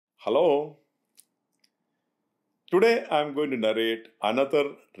Hello. Today I am going to narrate another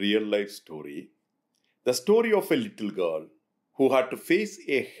real life story. The story of a little girl who had to face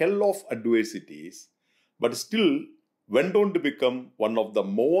a hell of adversities but still went on to become one of the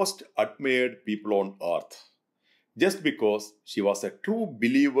most admired people on earth just because she was a true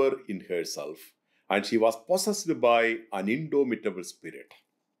believer in herself and she was possessed by an indomitable spirit.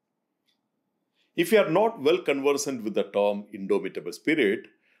 If you are not well conversant with the term indomitable spirit,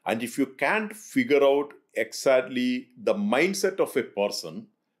 and if you can't figure out exactly the mindset of a person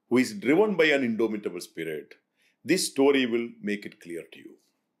who is driven by an indomitable spirit, this story will make it clear to you.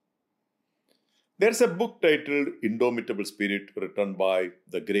 There's a book titled Indomitable Spirit written by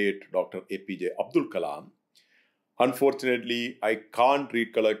the great Dr. APJ Abdul Kalam. Unfortunately, I can't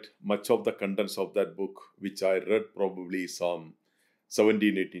recollect much of the contents of that book, which I read probably some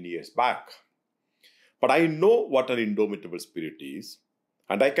 17-18 years back. But I know what an indomitable spirit is.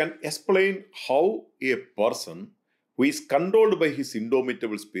 And I can explain how a person who is controlled by his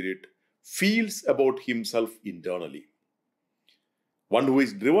indomitable spirit feels about himself internally. One who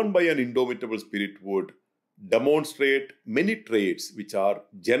is driven by an indomitable spirit would demonstrate many traits which are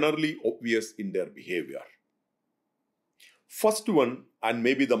generally obvious in their behavior. First one, and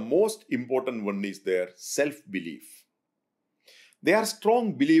maybe the most important one, is their self-belief. They are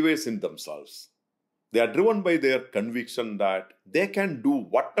strong believers in themselves. They are driven by their conviction that they can do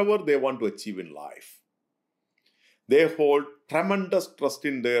whatever they want to achieve in life. They hold tremendous trust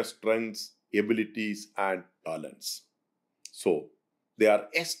in their strengths, abilities, and talents. So, they are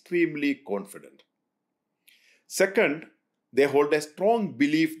extremely confident. Second, they hold a strong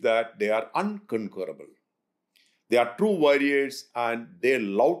belief that they are unconquerable. They are true warriors and they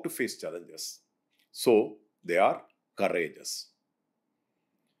love to face challenges. So, they are courageous.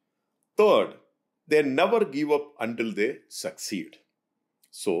 Third, they never give up until they succeed.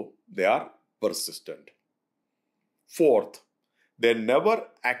 So, they are persistent. Fourth, they never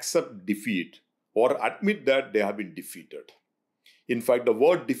accept defeat or admit that they have been defeated. In fact, the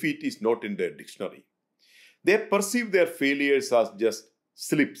word defeat is not in their dictionary. They perceive their failures as just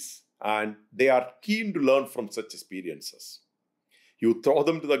slips and they are keen to learn from such experiences. You throw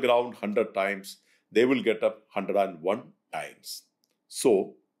them to the ground 100 times, they will get up 101 times.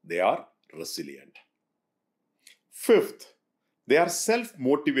 So, they are resilient. Fifth, they are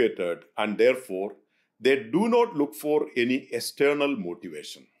self-motivated and therefore they do not look for any external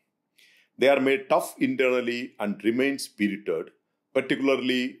motivation. They are made tough internally and remain spirited,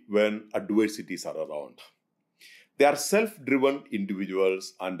 particularly when adversities are around. They are self-driven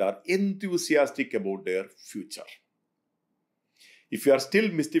individuals and are enthusiastic about their future. If you are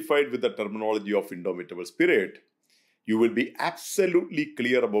still mystified with the terminology of indomitable spirit, you will be absolutely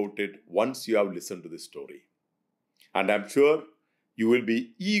clear about it once you have listened to this story. And I'm sure you will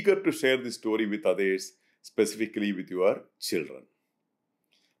be eager to share this story with others, specifically with your children.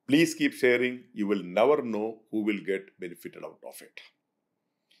 Please keep sharing. You will never know who will get benefited out of it.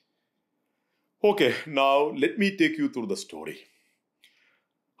 Okay, now let me take you through the story.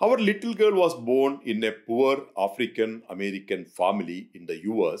 Our little girl was born in a poor African American family in the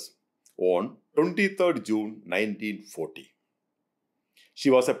US on 23rd June 1940. She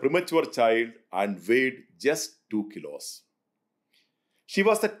was a premature child and weighed just 2 kilos. She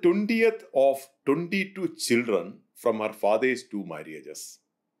was the 20th of 22 children from her father's 2 marriages.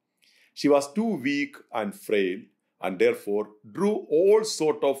 She was too weak and frail and therefore drew all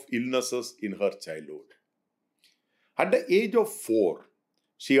sorts of illnesses in her childhood. At the age of 4,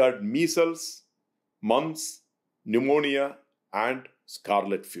 she had measles, mumps, pneumonia, and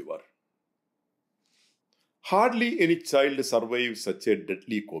scarlet fever. Hardly any child survived such a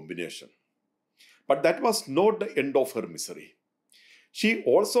deadly combination. But that was not the end of her misery. She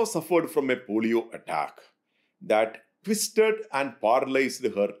also suffered from a polio attack that twisted and paralyzed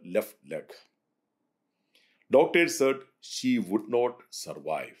her left leg. Doctors said she would not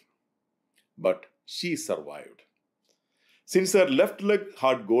survive. But she survived. Since her left leg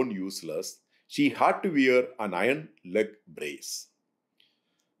had gone useless, she had to wear an iron leg brace.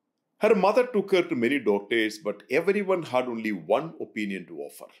 Her mother took her to many doctors, but everyone had only one opinion to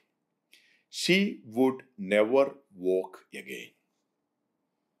offer. She would never walk again.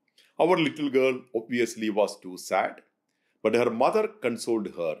 Our little girl obviously was too sad, but her mother consoled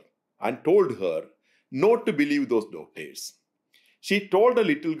her and told her not to believe those doctors. She told the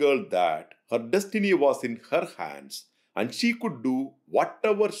little girl that her destiny was in her hands and she could do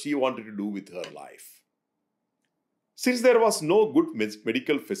whatever she wanted to do with her life. Since there was no good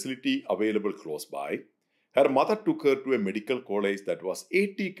medical facility available close by, her mother took her to a medical college that was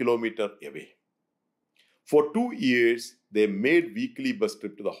 80 kilometers away. For 2 years, they made weekly bus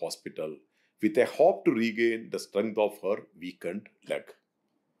trip to the hospital with a hope to regain the strength of her weakened leg.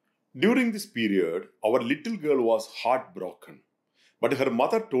 During this period, our little girl was heartbroken, but her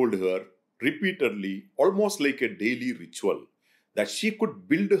mother told her repeatedly, almost like a daily ritual, that she could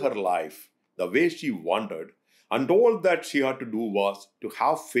build her life the way she wanted, and all that she had to do was to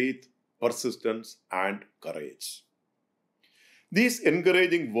have faith, persistence, and courage. These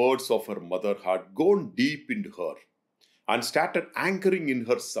encouraging words of her mother had gone deep into her and started anchoring in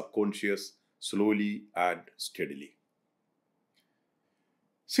her subconscious slowly and steadily.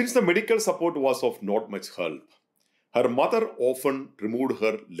 Since the medical support was of not much help, her mother often removed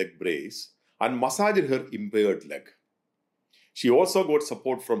her leg brace and massaged her impaired leg. She also got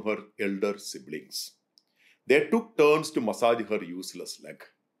support from her elder siblings. They took turns to massage her useless leg.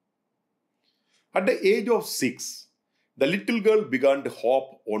 At the age of 6, the little girl began to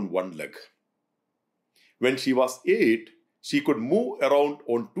hop on one leg. When she was 8, she could move around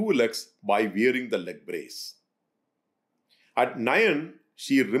on 2 legs by wearing the leg brace. At 9,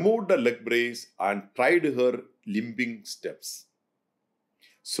 she removed the leg brace and tried her limping steps.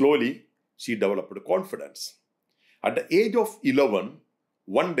 Slowly, she developed confidence. At the age of 11,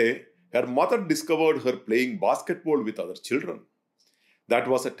 one day, her mother discovered her playing basketball with other children. That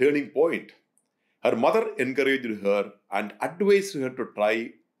was a turning point. Her mother encouraged her and advised her to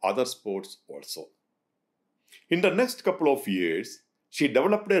try other sports also. In the next couple of years, she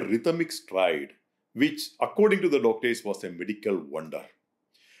developed a rhythmic stride, which, according to the doctors, was a medical wonder.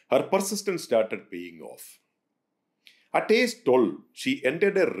 Her persistence started paying off. At age 12, she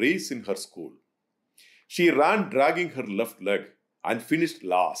entered a race in her school. She ran dragging her left leg and finished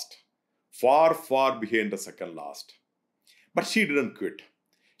last, far behind the second last. But she didn't quit.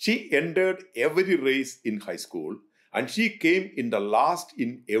 She entered every race in high school and she came in the last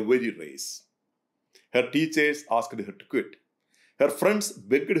in every race. Her teachers asked her to quit. Her friends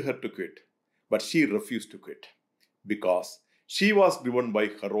begged her to quit, but she refused to quit because she was driven by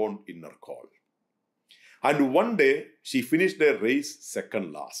her own inner call. And one day, she finished the race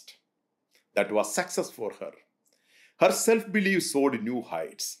second last. That was success for her. Her self-belief soared new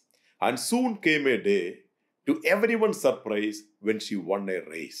heights, and soon came a day, to everyone's surprise, when she won a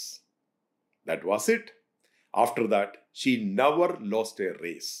race. That was it. After that, she never lost a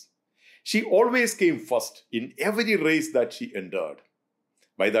race. She always came first in every race that she entered.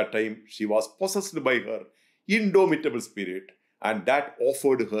 By that time, she was possessed by her indomitable spirit, and that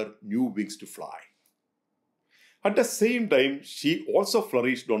offered her new wings to fly. At the same time, she also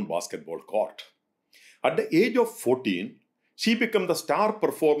flourished on basketball court. At the age of 14, she became the star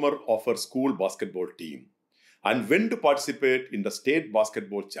performer of her school basketball team and went to participate in the state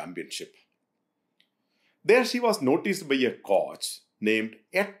basketball championship. There she was noticed by a coach named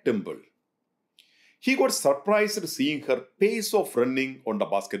Ed Temple. He got surprised seeing her pace of running on the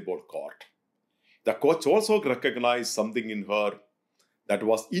basketball court. The coach also recognized something in her that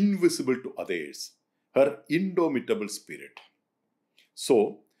was invisible to others, her indomitable spirit.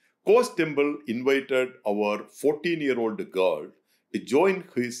 So, Coach Temple invited our 14-year-old girl to join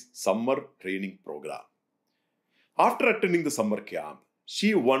his summer training program. After attending the summer camp,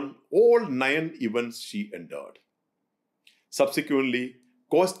 she won all 9 events she entered. Subsequently,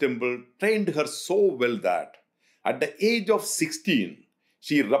 Coach Temple trained her so well that at the age of 16,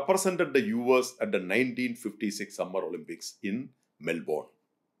 she represented the US at the 1956 Summer Olympics in Melbourne.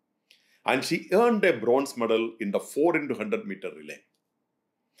 And she earned a bronze medal in the 4x100 meter relay.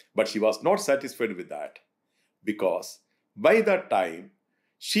 But she was not satisfied with that because by that time,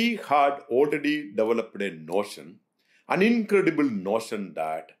 she had already developed a notion, an incredible notion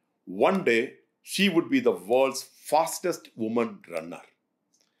that one day she would be the world's fastest woman runner.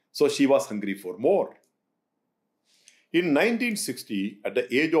 So she was hungry for more. In 1960, at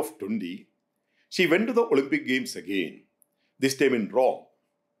the age of 20, she went to the Olympic Games again, this time in Rome.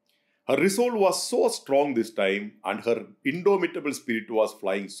 Her resolve was so strong this time and her indomitable spirit was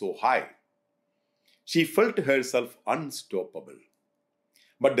flying so high. She felt herself unstoppable.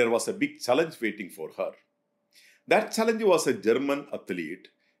 But there was a big challenge waiting for her. That challenge was a German athlete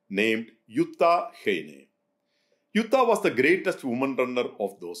named Jutta Heine. Jutta was the greatest woman runner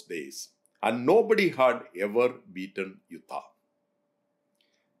of those days, and nobody had ever beaten Jutta.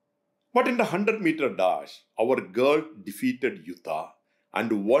 But in the 100-meter dash, our girl defeated Jutta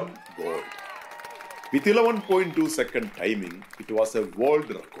and won gold. With 11.2 second timing, it was a world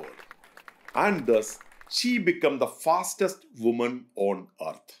record. And thus, she became the fastest woman on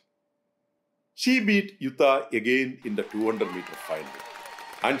earth. She beat Jutta again in the 200-meter final.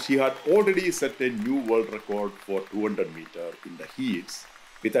 And she had already set a new world record for 200 meter in the heats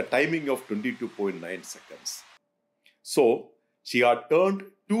with a timing of 22.9 seconds. So, she had earned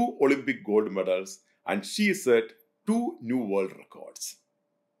 2 Olympic gold medals and she set 2 new world records.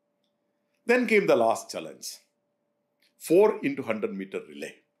 Then came the last challenge, 4 into 100-meter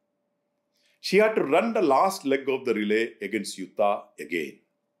relay. She had to run the last leg of the relay against Yuta again.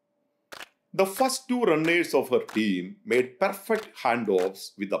 The first 2 runners of her team made perfect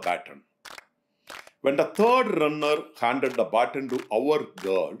handoffs with the baton. When the third runner handed the baton to our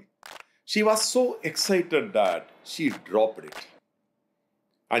girl, she was so excited that she dropped it.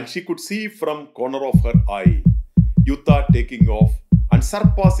 And she could see from corner of her eye, Yuta taking off and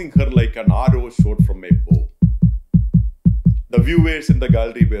surpassing her like an arrow shot from a bow. The viewers in the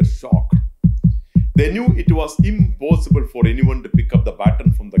gallery were shocked. They knew it was impossible for anyone to pick up the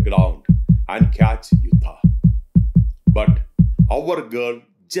baton from the ground and catch Yuta. But our girl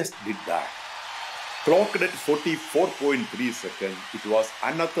just did that. Clocked at 44.3 seconds, it was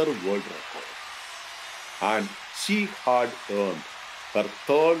another world record. And she had earned her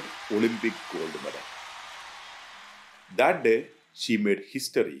 3rd Olympic gold medal. That day, she made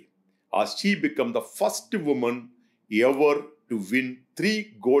history as she became the first woman ever to win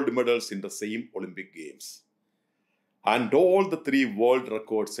 3 gold medals in the same Olympic Games. And all the 3 world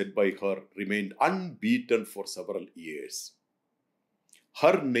records set by her remained unbeaten for several years.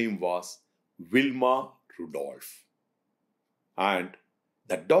 Her name was Wilma Rudolph. And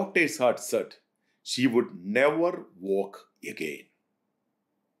the doctors had said she would never walk again.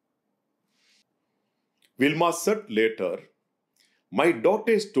 Wilma said later, "My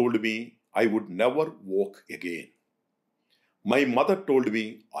doctors told me I would never walk again. My mother told me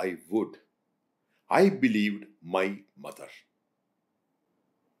I would. I believed my mother."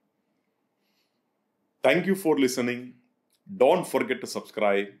 Thank you for listening. Don't forget to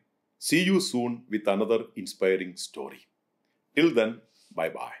subscribe. See you soon with another inspiring story. Till then,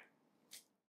 bye-bye.